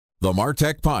The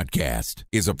MarTech Podcast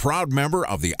is a proud member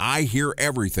of the I Hear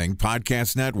Everything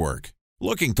Podcast Network.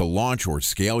 Looking to launch or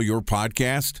scale your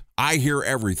podcast? I Hear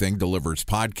Everything delivers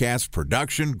podcast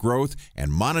production, growth,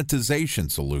 and monetization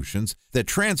solutions that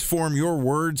transform your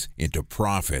words into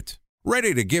profit.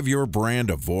 Ready to give your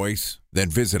brand a voice? Then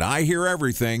visit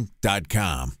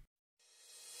iheareverything.com.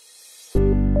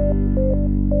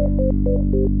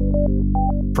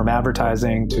 From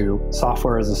advertising to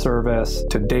software as a service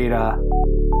to data.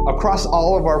 Across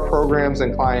all of our programs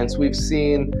and clients, we've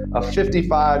seen a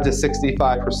 55 to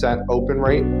 65% open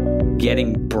rate.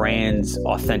 Getting brands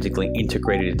authentically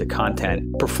integrated into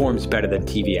content performs better than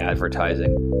TV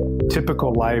advertising.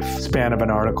 Typical lifespan of an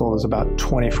article is about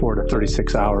 24 to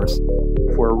 36 hours.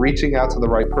 If we're reaching out to the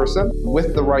right person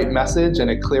with the right message and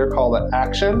a clear call to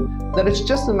action, then it's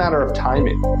just a matter of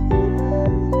timing.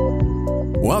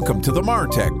 Welcome to the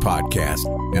MarTech Podcast,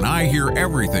 an I Hear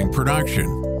Everything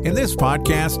production. In this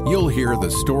podcast, you'll hear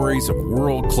the stories of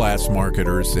world-class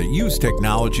marketers that use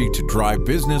technology to drive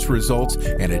business results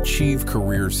and achieve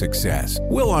career success.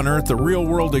 We'll unearth the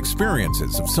real-world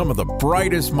experiences of some of the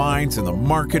brightest minds in the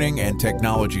marketing and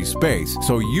technology space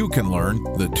so you can learn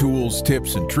the tools,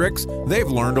 tips, and tricks they've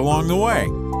learned along the way.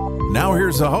 Now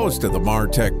here's the host of the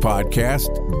MarTech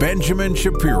Podcast, Benjamin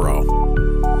Shapiro.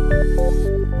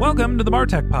 Welcome to the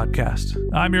MarTech Podcast.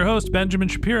 I'm your host, Benjamin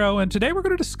Shapiro, and today we're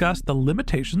going to discuss the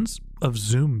limitations of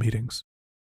Zoom meetings.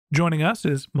 Joining us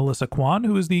is Melissa Kwan,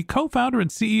 who is the co-founder and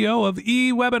CEO of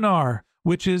eWebinar,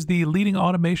 which is the leading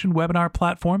automation webinar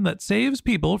platform that saves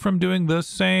people from doing the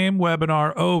same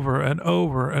webinar over and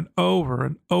over and over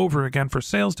and over again for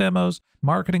sales demos,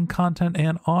 marketing content,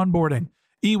 and onboarding.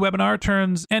 eWebinar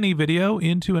turns any video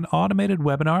into an automated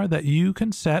webinar that you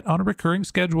can set on a recurring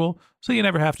schedule so you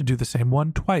never have to do the same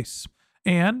one twice.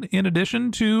 And in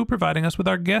addition to providing us with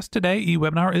our guest today,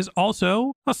 eWebinar is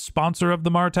also a sponsor of the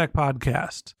MarTech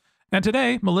Podcast. And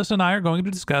today, Melissa and I are going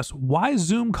to discuss why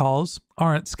Zoom calls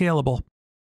aren't scalable.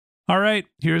 All right,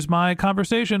 here's my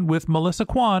conversation with Melissa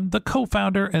Kwan, the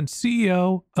co-founder and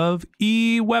CEO of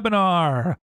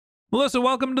eWebinar. Melissa,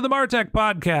 welcome to the MarTech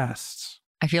Podcast.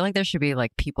 I feel like there should be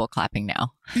like people clapping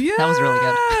now. Yeah, that was really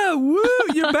good.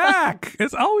 Woo, you're back.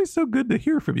 It's always so good to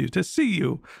hear from you, to see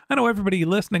you. I know everybody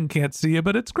listening can't see you,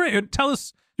 but it's great. Tell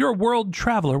us, you're a world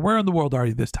traveler. Where in the world are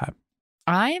you this time?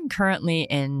 I am currently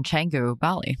in Canggu,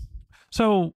 Bali.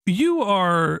 So you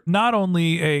are not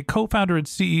only a co-founder and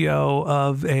CEO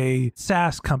of a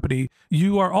SaaS company,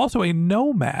 you are also a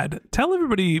nomad. Tell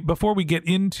everybody before we get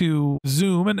into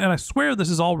Zoom, and I swear this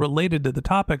is all related to the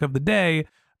topic of the day,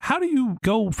 how do you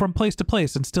go from place to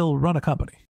place and still run a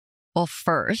company? Well,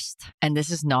 first, and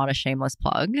this is not a shameless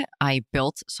plug, I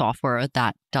built software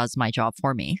that does my job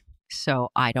for me, so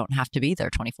I don't have to be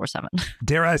there 24/7.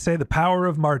 Dare I say the power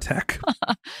of MarTech?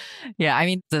 Yeah, I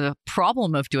mean, the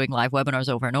problem of doing live webinars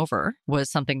over and over was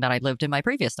something that I lived in my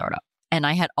previous startup. And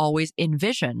I had always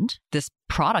envisioned this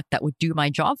product that would do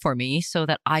my job for me so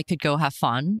that I could go have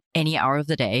fun any hour of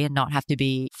the day and not have to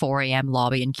be 4 a.m.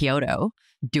 lobby in Kyoto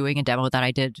doing a demo that I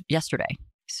did yesterday.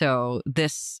 So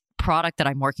this product that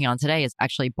I'm working on today is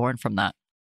actually born from that.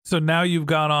 So now you've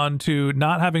gone on to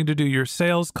not having to do your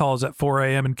sales calls at 4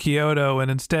 a.m. in Kyoto, and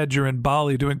instead you're in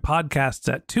Bali doing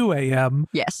podcasts at 2 a.m.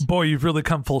 Yes. Boy, you've really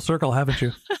come full circle, haven't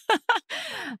you?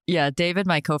 Yeah, David,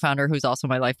 my co-founder, who's also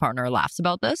my life partner, laughs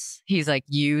about this. He's like,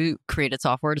 you created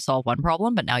software to solve one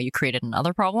problem, but now you created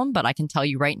another problem. But I can tell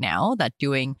you right now that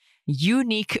doing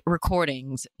unique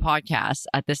recordings, podcasts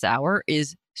at this hour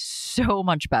is so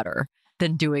much better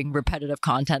than doing repetitive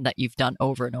content that you've done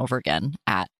over and over again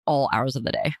at all hours of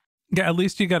the day. Yeah, at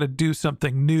least you got to do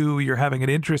something new. You're having an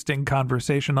interesting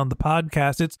conversation on the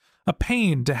podcast. It's a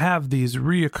pain to have these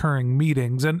reoccurring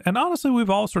meetings. And honestly, we've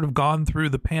all sort of gone through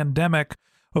the pandemic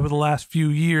over the last few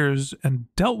years and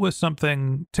dealt with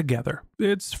something together.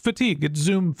 It's fatigue. It's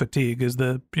Zoom fatigue is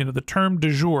the term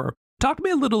du jour. Talk to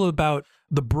me a little about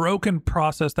the broken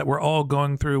process that we're all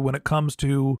going through when it comes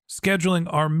to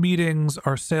scheduling our meetings,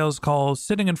 our sales calls,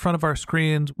 sitting in front of our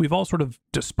screens. We've all sort of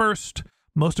dispersed.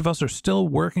 Most of us are still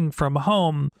working from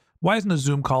home. Why isn't a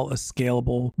Zoom call a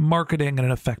scalable marketing and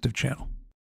an effective channel?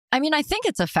 I mean, I think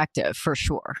it's effective for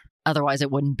sure. Otherwise, it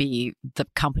wouldn't be the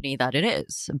company that it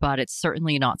is. But it's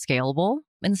certainly not scalable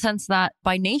in the sense that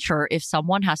by nature, if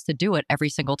someone has to do it every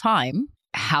single time,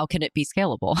 how can it be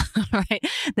scalable, right?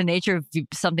 The nature of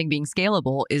something being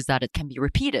scalable is that it can be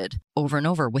repeated over and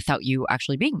over without you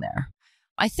actually being there.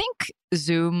 I think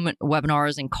Zoom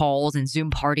webinars and calls and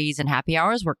Zoom parties and happy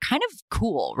hours were kind of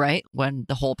cool, right? When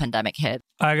the whole pandemic hit.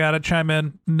 I got to chime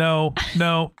in. No.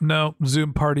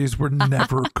 Zoom parties were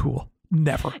never cool.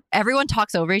 Never. Everyone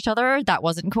talks over each other. That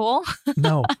wasn't cool.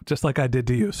 No, just like I did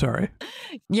to you. Sorry.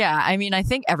 Yeah, I mean, I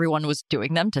think everyone was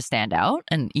doing them to stand out.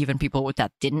 And even people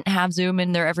that didn't have Zoom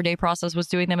in their everyday process was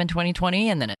doing them in 2020.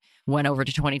 And then it went over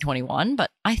to 2021.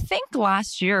 But I think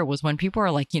last year was when people were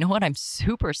like, you know what? I'm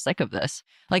super sick of this.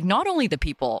 Like, not only the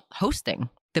people hosting,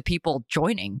 the people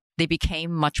joining, they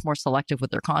became much more selective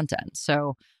with their content.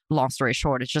 So long story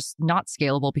short, it's just not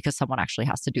scalable because someone actually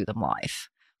has to do them live.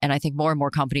 And I think more and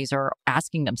more companies are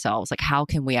asking themselves, like, how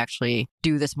can we actually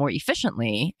do this more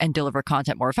efficiently and deliver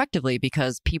content more effectively?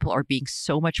 Because people are being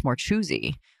so much more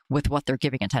choosy with what they're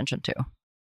giving attention to.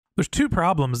 There's two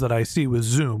problems that I see with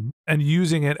Zoom and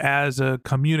using it as a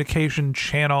communication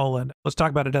channel. And let's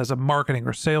talk about it as a marketing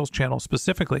or sales channel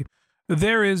specifically.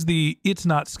 There is it's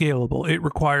not scalable. It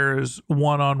requires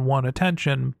one-on-one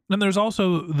attention. And there's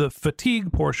also the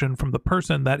fatigue portion from the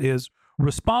person that is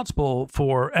responsible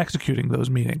for executing those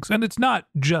meetings. And it's not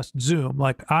just Zoom.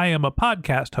 Like, I am a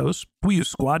podcast host. We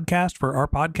use Squadcast for our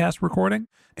podcast recording.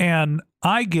 And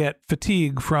I get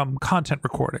fatigue from content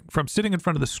recording, from sitting in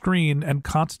front of the screen and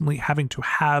constantly having to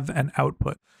have an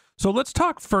output. So let's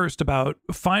talk first about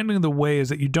finding the ways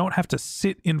that you don't have to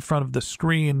sit in front of the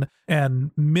screen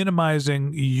and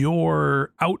minimizing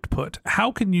your output.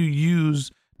 How can you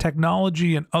use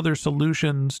technology and other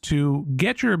solutions to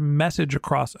get your message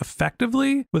across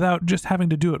effectively without just having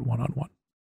to do it one-on-one?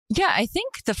 Yeah, I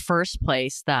think the first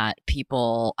place that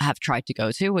people have tried to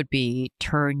go to would be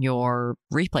turn your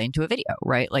replay into a video,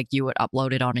 right? Like, you would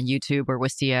upload it on a YouTube or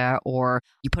Wistia, or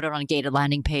you put it on a gated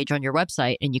landing page on your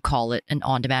website and you call it an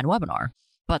on-demand webinar.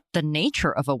 But the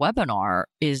nature of a webinar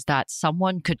is that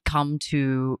someone could come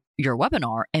to your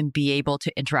webinar and be able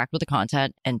to interact with the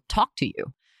content and talk to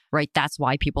you. Right? That's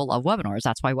why people love webinars.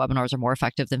 That's why webinars are more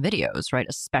effective than videos, right?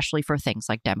 Especially for things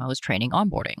like demos, training,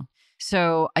 onboarding.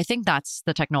 So I think that's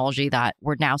the technology that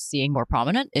we're now seeing more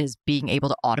prominent, is being able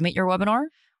to automate your webinar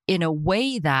in a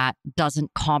way that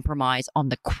doesn't compromise on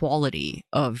the quality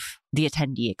of the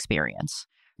attendee experience.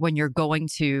 When you're going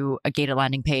to a gated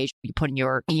landing page, you put in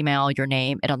your email, your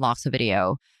name, it unlocks a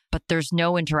video, but there's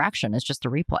no interaction. It's just a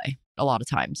replay a lot of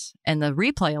times. And the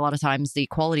replay, a lot of times, the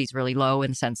quality is really low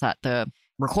in the sense that the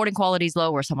recording quality is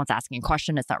low, where someone's asking a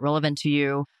question, it's not relevant to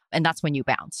you. And that's when you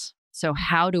bounce. So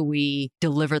how do we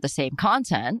deliver the same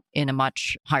content in a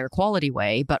much higher quality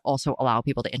way, but also allow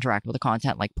people to interact with the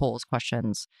content, like polls,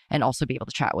 questions, and also be able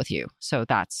to chat with you? So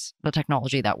that's the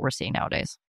technology that we're seeing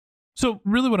nowadays. So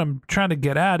really what I'm trying to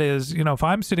get at is, if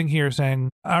I'm sitting here saying,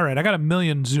 all right, I got 1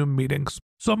 million Zoom meetings.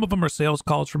 Some of them are sales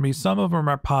calls for me. Some of them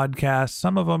are podcasts.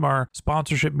 Some of them are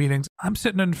sponsorship meetings. I'm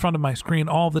sitting in front of my screen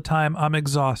all the time. I'm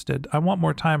exhausted. I want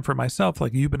more time for myself,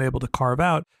 like you've been able to carve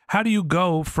out. How do you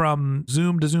go from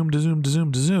Zoom to Zoom to Zoom to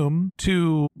Zoom to Zoom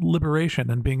to liberation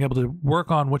and being able to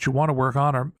work on what you want to work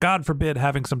on, or God forbid,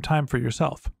 having some time for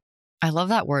yourself? I love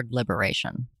that word,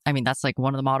 liberation. I mean, that's like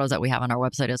one of the mottos that we have on our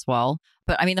website as well.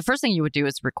 But I mean, the first thing you would do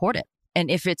is record it. And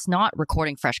if it's not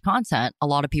recording fresh content, a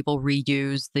lot of people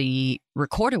reuse the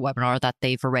recorded webinar that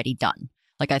they've already done.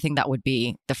 Like, I think that would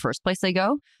be the first place they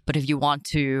go. But if you want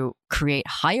to create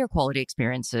higher quality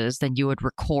experiences, then you would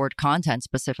record content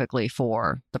specifically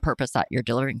for the purpose that you're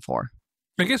delivering for.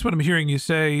 I guess what I'm hearing you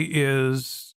say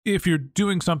is, if you're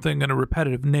doing something in a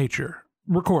repetitive nature,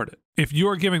 record it. If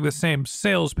you're giving the same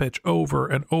sales pitch over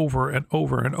and over and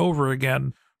over and over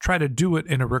again, try to do it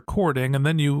in a recording, and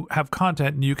then you have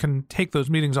content and you can take those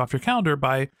meetings off your calendar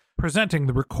by presenting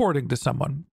the recording to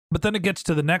someone. But then it gets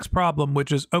to the next problem,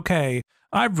 which is, okay,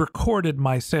 I've recorded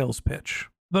my sales pitch,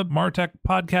 the Martech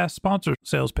podcast sponsor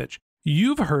sales pitch.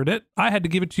 You've heard it. I had to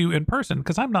give it to you in person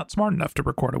because I'm not smart enough to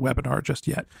record a webinar just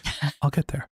yet. I'll get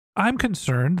there. I'm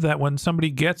concerned that when somebody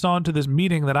gets onto this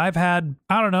meeting that I've had,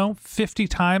 50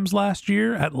 times last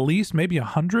year, at least, maybe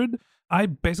 100, I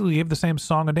basically gave the same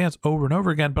song and dance over and over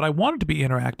again, but I want it to be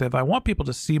interactive. I want people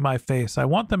to see my face. I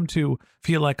want them to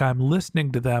feel like I'm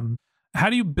listening to them. How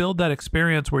do you build that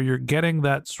experience where you're getting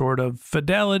that sort of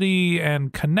fidelity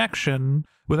and connection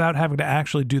without having to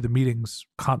actually do the meetings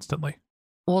constantly?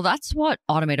 Well, that's what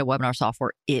automated webinar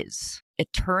software is.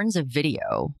 It turns a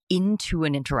video into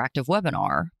an interactive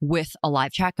webinar with a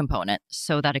live chat component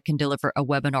so that it can deliver a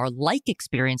webinar-like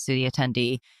experience to the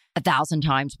attendee 1,000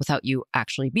 times without you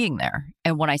actually being there.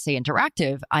 And when I say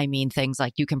interactive, I mean things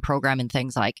like you can program in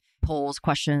things like polls,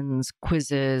 questions,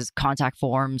 quizzes, contact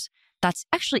forms. That's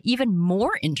actually even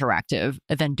more interactive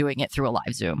than doing it through a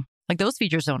live Zoom. Like, those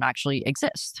features don't actually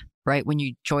exist, right? When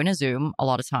you join a Zoom, a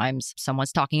lot of times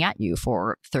someone's talking at you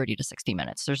for 30 to 60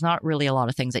 minutes. There's not really a lot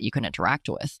of things that you can interact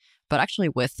with. But actually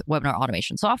with webinar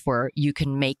automation software, you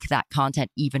can make that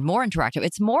content even more interactive.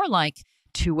 It's more like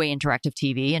two-way interactive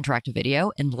TV, interactive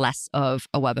video, and less of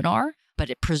a webinar, but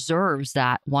it preserves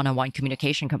that one-on-one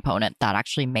communication component that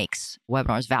actually makes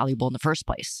webinars valuable in the first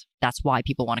place. That's why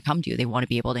people want to come to you. They want to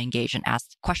be able to engage and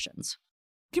ask questions.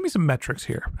 Give me some metrics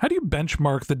here. How do you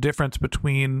benchmark the difference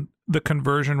between the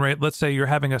conversion rate? Let's say you're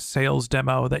having a sales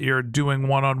demo that you're doing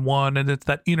one-on-one, and it's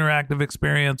that interactive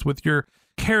experience with your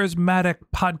charismatic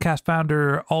podcast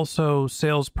founder, also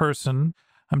salesperson.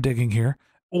 I'm digging here.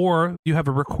 Or you have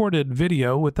a recorded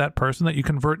video with that person that you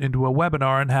convert into a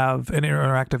webinar and have an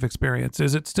interactive experience.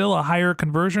 Is it still a higher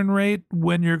conversion rate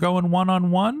when you're going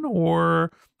one-on-one, or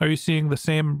are you seeing the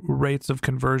same rates of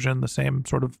conversion, the same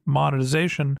sort of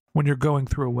monetization when you're going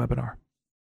through a webinar?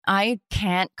 I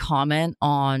can't comment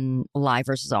on live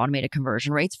versus automated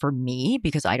conversion rates for me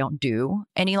because I don't do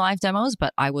any live demos,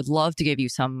 but I would love to give you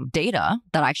some data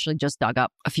that I actually just dug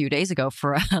up a few days ago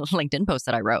for a LinkedIn post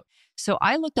that I wrote. So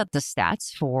I looked at the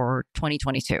stats for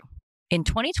 2022. In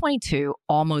 2022,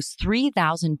 almost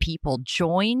 3,000 people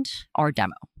joined our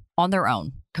demo on their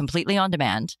own, completely on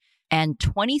demand, and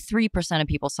 23% of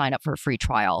people signed up for a free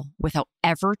trial without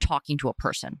ever talking to a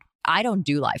person. I don't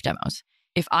do live demos.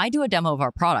 If I do a demo of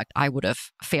our product, I would have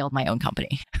failed my own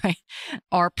company, right?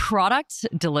 Our product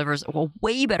delivers a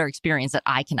way better experience that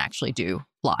I can actually do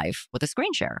live with a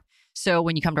screen share. So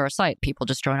when you come to our site, people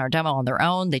just join our demo on their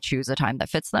own. They choose a time that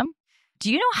fits them.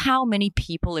 Do you know how many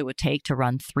people it would take to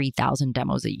run 3,000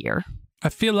 demos a year? I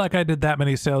feel like I did that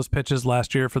many sales pitches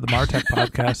last year for the Martech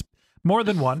podcast. More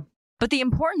than one. But the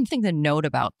important thing to note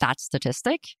about that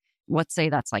statistic, let's say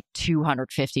that's like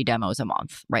 250 demos a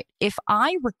month, right? If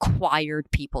I required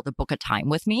people to book a time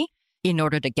with me in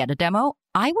order to get a demo,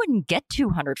 I wouldn't get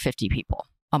 250 people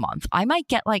a month. I might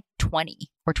get like 20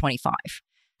 or 25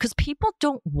 because people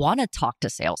don't want to talk to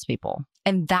salespeople.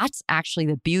 And that's actually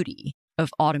the beauty of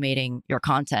automating your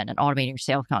content and automating your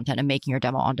sales content and making your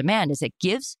demo on demand is it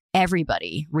gives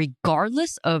everybody,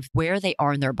 regardless of where they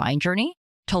are in their buying journey,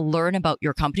 to learn about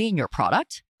your company and your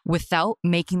product without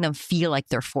making them feel like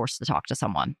they're forced to talk to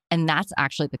someone. And that's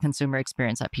actually the consumer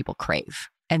experience that people crave.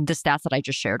 And the stats that I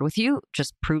just shared with you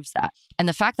just proves that. And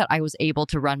the fact that I was able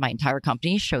to run my entire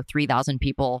company, show 3,000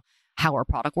 people how our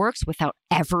product works without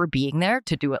ever being there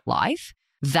to do it live,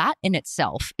 that in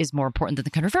itself is more important than the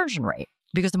conversion rate.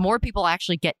 Because the more people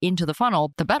actually get into the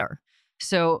funnel, the better.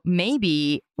 So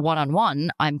maybe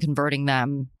one-on-one, I'm converting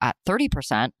them at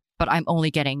 30%, but I'm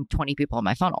only getting 20 people in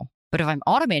my funnel. But if I'm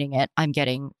automating it, I'm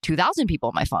getting 2,000 people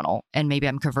in my funnel, and maybe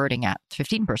I'm converting at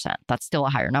 15%. That's still a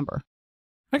higher number.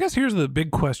 I guess here's the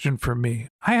big question for me.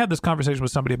 I had this conversation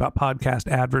with somebody about podcast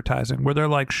advertising where they're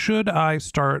like, should I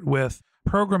start with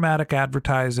programmatic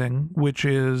advertising, which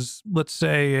is, let's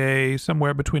say,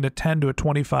 somewhere between a $10 to a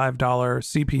 $25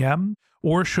 CPM,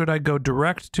 or should I go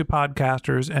direct to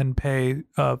podcasters and pay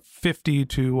a $50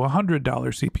 to $100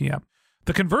 CPM?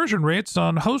 The conversion rates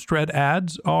on host-read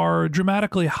ads are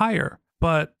dramatically higher,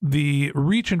 but the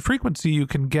reach and frequency you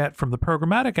can get from the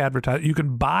programmatic advertising, you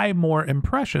can buy more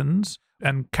impressions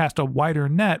and cast a wider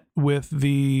net with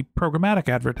the programmatic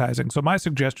advertising. So my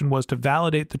suggestion was to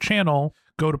validate the channel,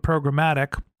 go to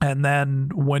programmatic, and then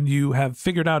when you have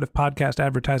figured out if podcast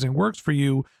advertising works for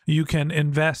you, you can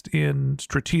invest in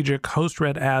strategic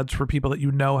host-read ads for people that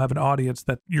you know have an audience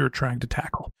that you're trying to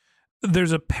tackle.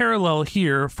 There's a parallel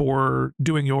here for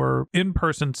doing your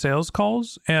in-person sales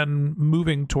calls and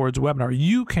moving towards webinar.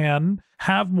 You can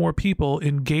have more people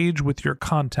engage with your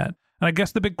content. And I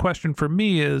guess the big question for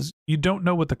me is, you don't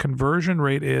know what the conversion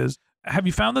rate is. Have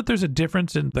you found that there's a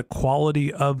difference in the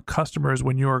quality of customers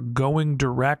when you're going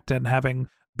direct and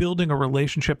building a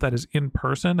relationship that is in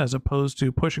person as opposed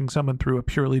to pushing someone through a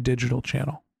purely digital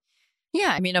channel?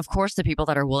 Yeah, I mean, of course, the people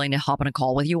that are willing to hop on a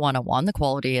call with you one-on-one, the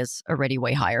quality is already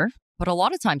way higher. But a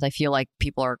lot of times I feel like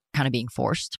people are kind of being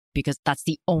forced because that's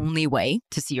the only way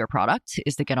to see your product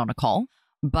is to get on a call.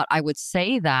 But I would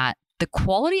say that the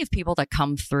quality of people that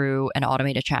come through an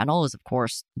automated channel is, of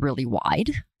course, really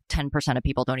wide. 10% of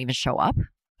people don't even show up.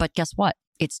 But guess what?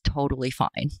 It's totally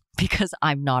fine because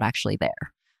I'm not actually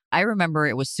there. I remember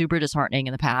it was super disheartening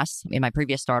in the past, in my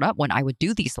previous startup, when I would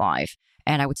do these live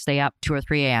and I would stay up 2 or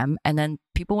 3 a.m. and then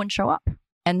people wouldn't show up.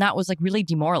 And that was like really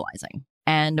demoralizing.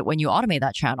 And when you automate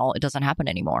that channel, it doesn't happen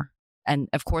anymore. And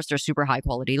of course, there's super high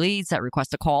quality leads that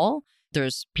request a call.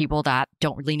 There's people that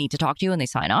don't really need to talk to you and they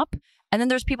sign up. And then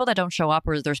there's people that don't show up,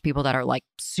 or there's people that are like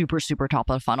super, super top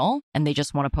of the funnel and they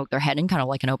just want to poke their head in, kind of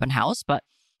like an open house. But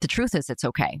the truth is, it's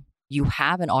okay. You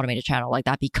have an automated channel like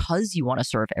that because you want to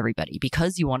serve everybody,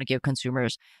 because you want to give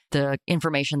consumers the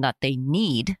information that they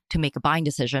need to make a buying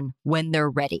decision when they're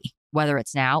ready, whether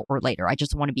it's now or later. I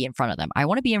just want to be in front of them. I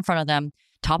want to be in front of them,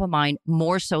 top of mind,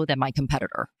 more so than my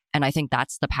competitor. And I think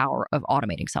that's the power of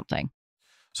automating something.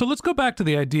 So let's go back to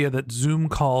the idea that Zoom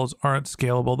calls aren't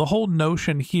scalable. The whole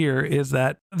notion here is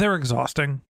that they're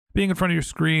exhausting. Being in front of your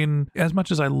screen, as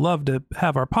much as I love to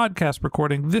have our podcast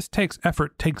recording, this takes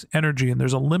effort, takes energy, and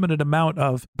there's a limited amount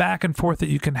of back and forth that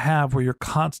you can have where you're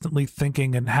constantly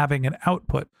thinking and having an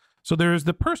output. So there's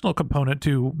the personal component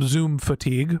to Zoom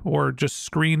fatigue, or just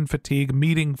screen fatigue,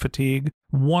 meeting fatigue,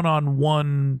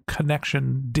 one-on-one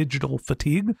connection, digital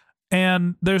fatigue.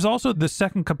 And there's also the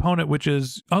second component, which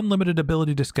is unlimited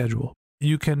ability to schedule.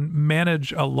 You can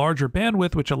manage a larger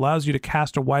bandwidth, which allows you to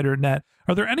cast a wider net.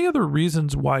 Are there any other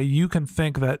reasons why you can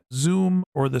think that Zoom,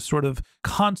 or the sort of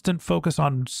constant focus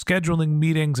on scheduling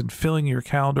meetings and filling your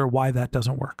calendar, why that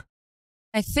doesn't work?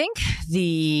 I think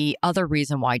the other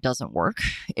reason why it doesn't work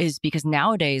is because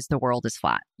nowadays the world is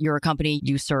flat. You're a company,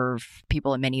 you serve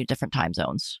people in many different time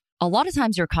zones. A lot of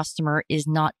times your customer is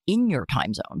not in your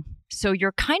time zone. So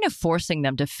you're kind of forcing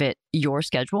them to fit your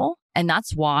schedule. And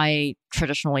that's why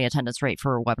traditionally attendance rate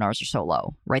for webinars are so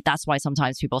low, right? That's why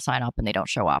sometimes people sign up and they don't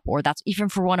show up. Or that's even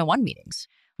for one-on-one meetings.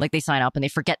 Like they sign up and they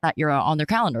forget that you're on their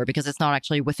calendar because it's not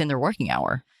actually within their working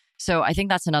hour. So I think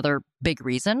that's another big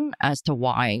reason as to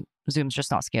why Zoom's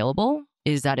just not scalable,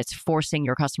 is that it's forcing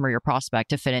your customer, your prospect,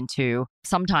 to fit into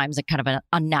sometimes a kind of an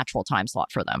unnatural time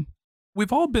slot for them.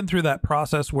 We've all been through that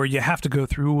process where you have to go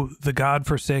through the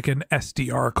godforsaken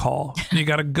SDR call. You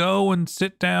got to go and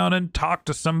sit down and talk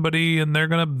to somebody, and they're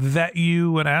going to vet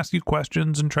you and ask you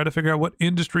questions and try to figure out what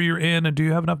industry you're in and do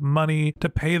you have enough money to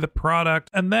pay the product.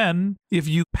 And then if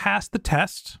you pass the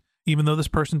test, even though this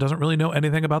person doesn't really know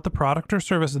anything about the product or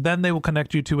service, then they will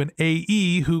connect you to an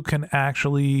AE who can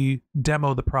actually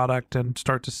demo the product and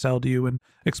start to sell to you and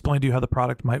explain to you how the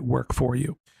product might work for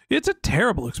you. It's a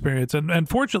terrible experience. And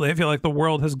fortunately, I feel like the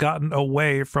world has gotten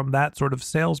away from that sort of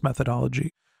sales methodology.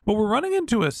 But we're running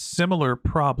into a similar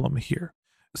problem here.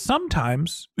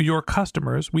 Sometimes your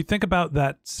customers, we think about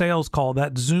that sales call,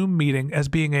 that Zoom meeting, as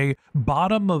being a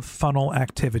bottom of funnel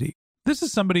activity. This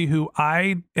is somebody who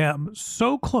I am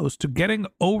so close to getting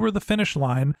over the finish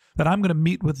line that I'm going to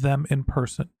meet with them in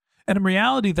person. And in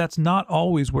reality, that's not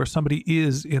always where somebody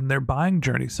is in their buying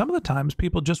journey. Some of the times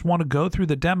people just want to go through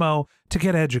the demo to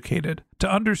get educated, to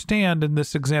understand, in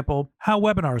this example, how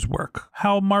webinars work,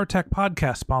 how Martech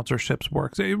podcast sponsorships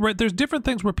work. There's different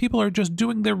things where people are just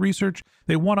doing their research.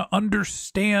 They want to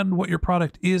understand what your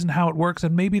product is and how it works,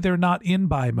 and maybe they're not in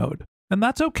buy mode. And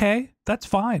that's okay. That's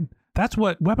fine. That's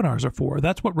what webinars are for.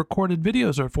 That's what recorded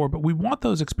videos are for. But we want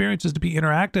those experiences to be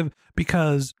interactive,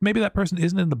 because maybe that person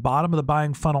isn't in the bottom of the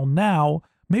buying funnel now.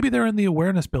 Maybe they're in the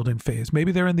awareness building phase.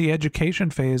 Maybe they're in the education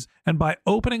phase. And by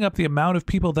opening up the amount of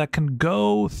people that can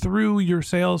go through your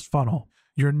sales funnel,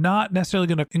 you're not necessarily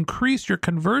going to increase your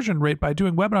conversion rate by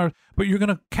doing webinars, but you're going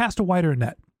to cast a wider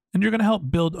net. And you're going to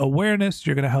help build awareness.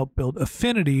 You're going to help build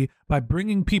affinity by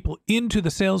bringing people into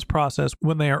the sales process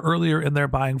when they are earlier in their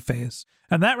buying phase.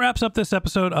 And that wraps up this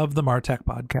episode of the Martech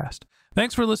Podcast.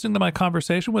 Thanks for listening to my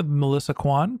conversation with Melissa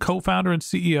Kwan, co-founder and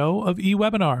CEO of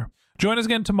eWebinar. Join us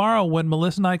again tomorrow when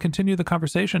Melissa and I continue the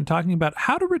conversation talking about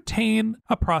how to retain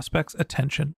a prospect's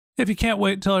attention. If you can't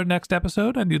wait until our next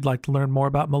episode and you'd like to learn more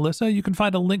about Melissa, you can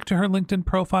find a link to her LinkedIn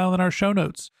profile in our show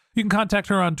notes. You can contact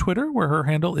her on Twitter, where her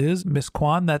handle is Miss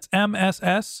Kwan. That's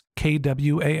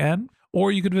MSSKWAN. Or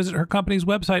you could visit her company's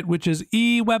website, which is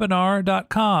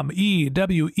ewebinar.com,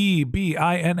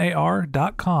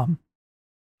 EWEBINAR.com.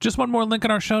 Just one more link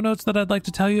in our show notes that I'd like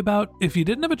to tell you about. If you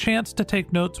didn't have a chance to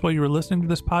take notes while you were listening to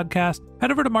this podcast,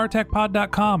 head over to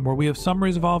martechpod.com, where we have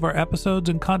summaries of all of our episodes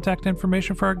and contact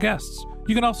information for our guests.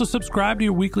 You can also subscribe to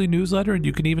your weekly newsletter, and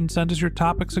you can even send us your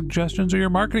topic suggestions or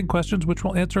your marketing questions, which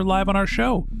we'll answer live on our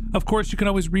show. Of course, you can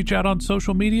always reach out on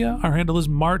social media. Our handle is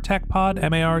MarTechPod,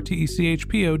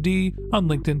 MarTechPod, on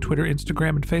LinkedIn, Twitter,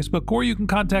 Instagram, and Facebook, or you can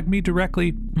contact me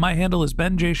directly. My handle is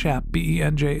Ben J. Shap,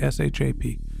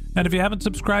 BenJShap. And if you haven't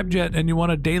subscribed yet and you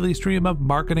want a daily stream of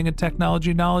marketing and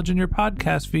technology knowledge in your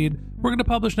podcast feed, we're going to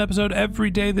publish an episode every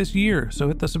day this year. So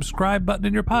hit the subscribe button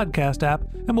in your podcast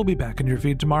app, and we'll be back in your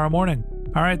feed tomorrow morning.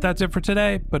 All right, that's it for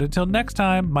today. But until next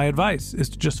time, my advice is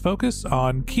to just focus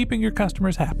on keeping your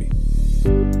customers happy.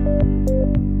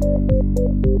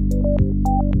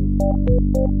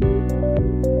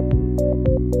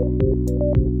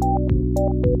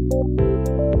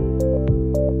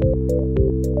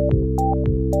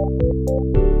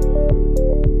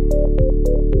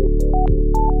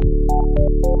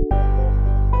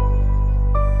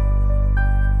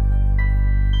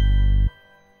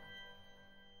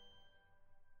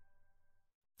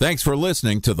 Thanks for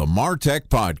listening to the Martech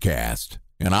Podcast,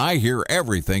 and I Hear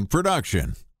Everything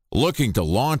production. Looking to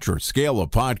launch or scale a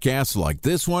podcast like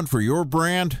this one for your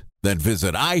brand? Then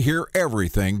visit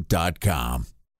iHearEverything.com.